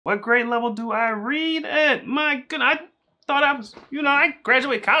What grade level do I read at? My goodness, I thought I was, I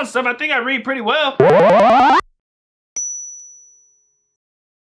graduate college stuff. I think I read pretty well.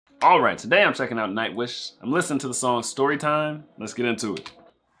 All right, today I'm checking out Nightwish. I'm listening to the song Storytime. Let's get into it.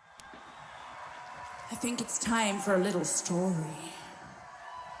 I think it's time for a little story.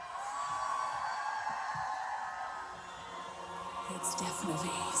 It's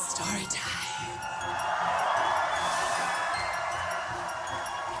definitely story time.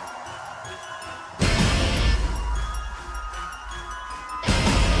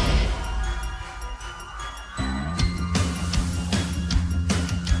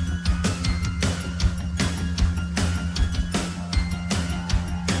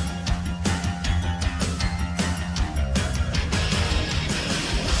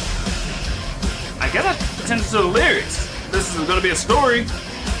 I guess I should attention to the lyrics. This is gonna be a story.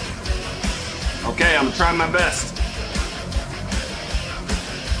 Okay, I'm gonna try my best.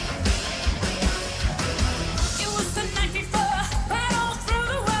 It was the night before, right all through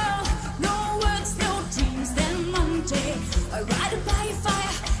the world. No words, no dreams, then Monday. I ride by a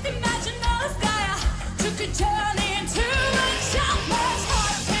fire, imagine all of Gaia. Took a journey into a childless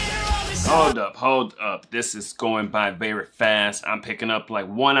heart. Hold up. This is going by very fast. I'm picking up like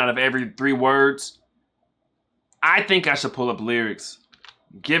 1 out of every 3 words. I think I should pull up lyrics,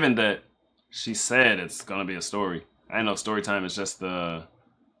 given that she said it's gonna be a story. I don't know if Storytime is just the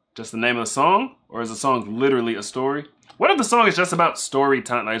name of the song, or is the song literally a story? What if the song is just about story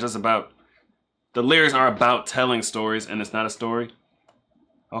time, like just about, the lyrics are about telling stories and it's not a story?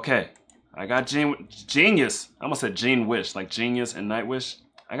 Okay, I got Genius. I almost said Gene Wish, like Genius and Nightwish.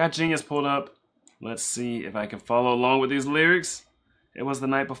 I got Genius pulled up. Let's see if I can follow along with these lyrics. It was the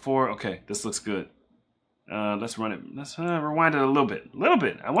night before. Okay, this looks good. Let's run it. Let's rewind it a little bit.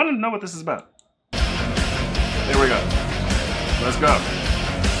 I want to know what this is about. There we go. Let's go.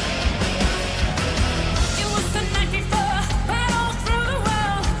 It was the night before, right all through the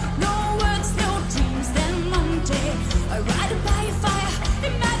world. No words, no dreams, then Monday. I ride by a fire,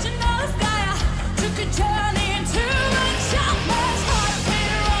 imagine all of Gaia. Took a journey into a childless heart.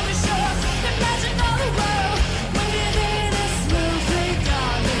 Painter on the shore, imagine all the world. Within a snowflake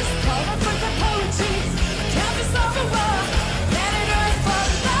goddess, colorful for poetry. Canvas of the world, planet Earth, fall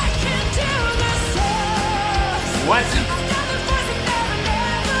back into the stars. What?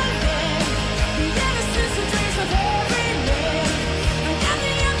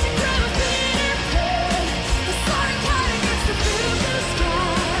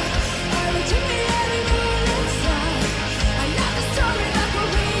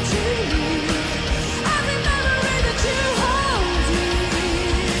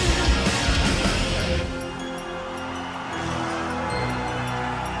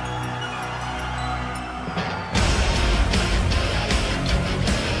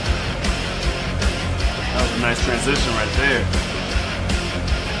 Nice transition right there.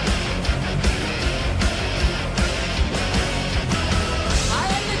 I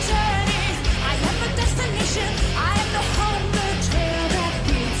am the journey, I am the destination, I am the home, the trail that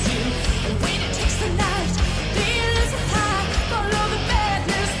leads you. And when it takes the night, the elusive high, follow the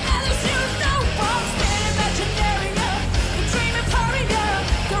madness, as you know what's been imaginary of. The dream of hurry up,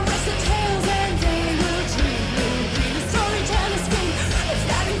 the rest of tales and they will dream. Will be the storyteller's game, it's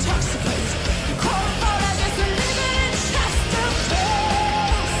that intoxicates. You call it for that is a living chest of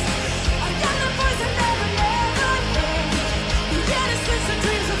tales. I got the voice that never ends. The innocence and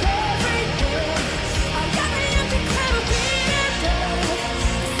dreams of every day. I got the empty claim of being dead.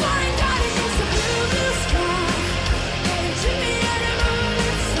 Flying God against the blue sky. Getting to me and a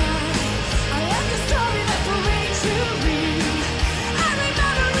moonlit side. I am the story that will wait to read. I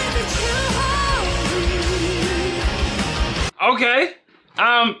remember it that you hold me. Okay.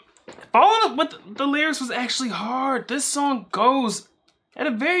 Following up with the lyrics was actually hard. This song goes at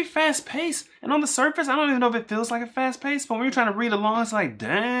a very fast pace. And on the surface, I don't even know if it feels like a fast pace, but when you're trying to read along, it's like,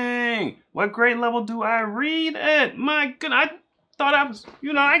 dang, what grade level do I read at? My goodness, I thought I was,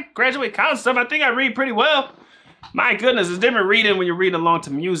 I graduate college stuff. I think I read pretty well. My goodness, it's different reading when you're reading along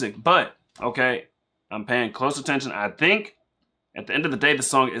to music. But, okay, I'm paying close attention. I think at the end of the day, the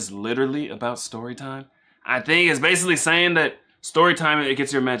song is literally about story time. I think it's basically saying that story time, it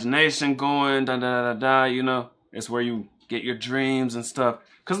gets your imagination going, it's where you get your dreams and stuff.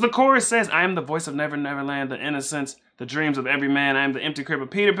 Because the chorus says, I am the voice of Never Never Land, the innocence, the dreams of every man. I am the empty crib of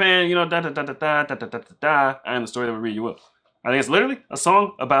Peter Pan, I am the story that will read you up. I think it's literally a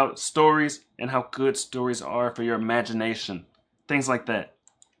song about stories and how good stories are for your imagination. Things like that.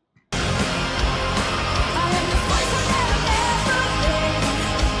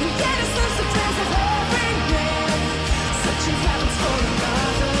 Such as happens for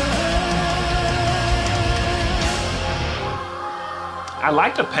another. I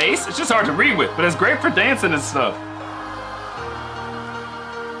like the pace. It's just hard to read with, but it's great for dancing and stuff.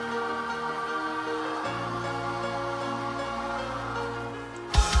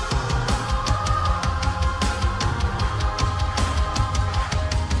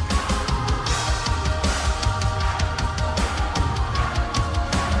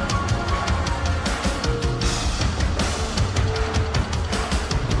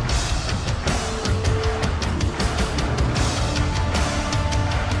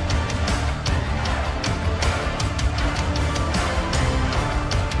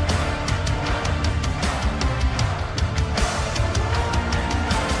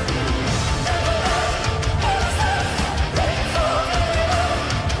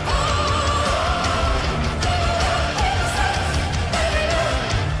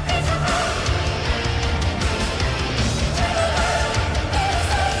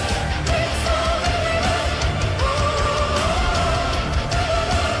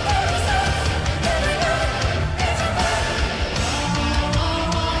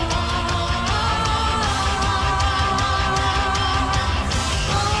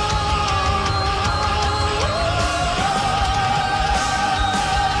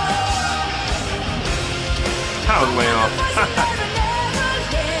 I was way off.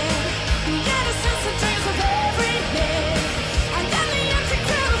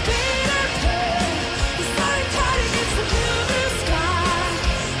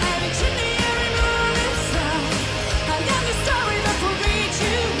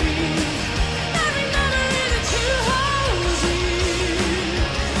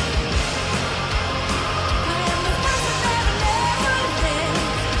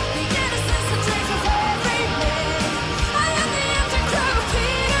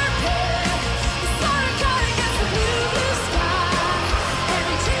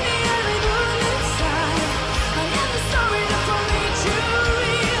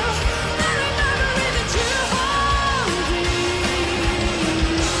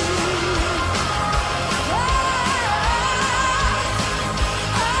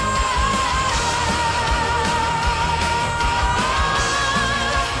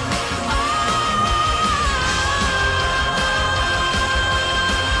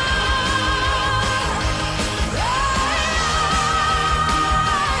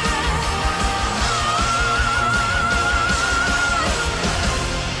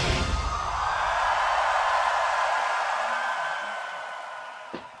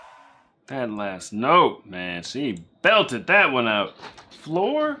 That last note, man, she belted that one out.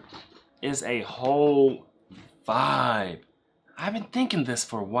 Floor is a whole vibe. I've been thinking this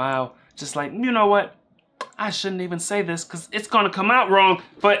for a while, just like, you know what? I shouldn't even say this because it's gonna come out wrong,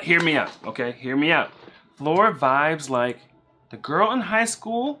 but hear me out, okay? Hear me out. Floor vibes like the girl in high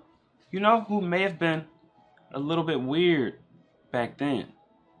school, you know, who may have been a little bit weird back then.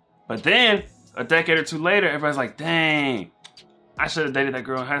 But then, a decade or two later, everybody's like, dang, I should have dated that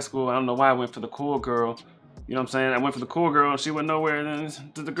girl in high school. I don't know why I went for the cool girl. You know what I'm saying? I went for the cool girl and she went nowhere. And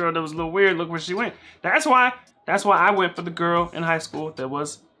then the girl that was a little weird, look where she went. That's why I went for the girl in high school that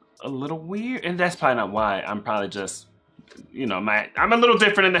was a little weird. And that's probably not why. I'm probably just, you know, I'm a little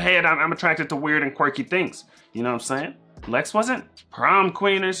different in the head. I'm attracted to weird and quirky things. You know what I'm saying? Lex wasn't prom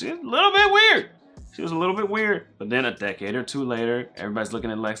queen and she's a little bit weird. She was a little bit weird, but then a decade or two later, everybody's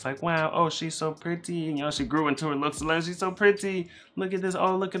looking at Lex like, wow, oh, she's so pretty. You know, she grew into her looks and she's so pretty. Look at this,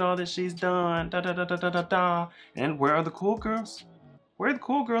 oh, look at all that she's done, da da da da da da da. And where are the cool girls? Where are the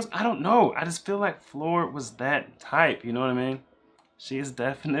cool girls? I don't know. I just feel like Floor was that type, you know what I mean? She is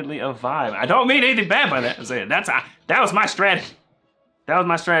definitely a vibe. I don't mean anything bad by that. I'm saying that was my strategy. That was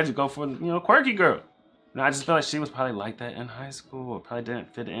my strategy, go for the, you know, quirky girl. No, I just feel like she was probably like that in high school, or probably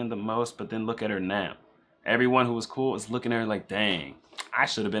didn't fit in the most, but then look at her now. Everyone who was cool is looking at her like, dang, I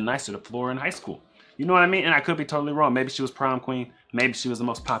should have been nicer to Floor in high school. You know what I mean? And I could be totally wrong. Maybe she was prom queen. Maybe she was the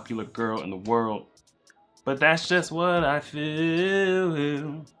most popular girl in the world. But that's just what I feel.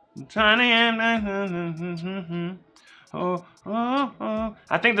 I'm trying to... Oh, oh, oh.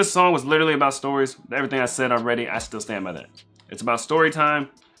 I think this song was literally about stories. Everything I said already, I still stand by that. It's about story time.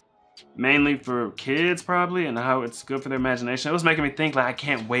 Mainly for kids, probably, and how it's good for their imagination. It was making me think, like, I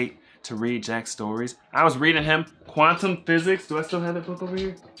can't wait to read Jack's stories. I was reading him Quantum Physics. Do I still have that book over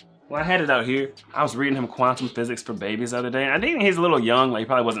here? Well, I had it out here. I was reading him Quantum Physics for Babies the other day. I think he's a little young, like he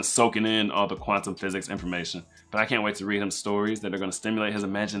probably wasn't soaking in all the quantum physics information. But I can't wait to read him stories that are gonna stimulate his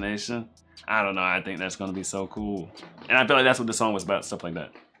imagination. I don't know, I think that's gonna be so cool. And I feel like that's what the song was about, stuff like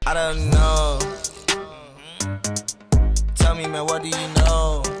that. I don't know. Tell me, man, what do you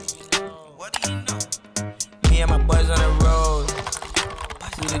know? What do you know? Me and my boys on the road.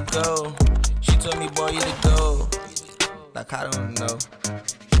 You to go. She told me, boy, you to go. like I don't know.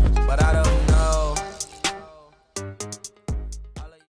 But I don't know.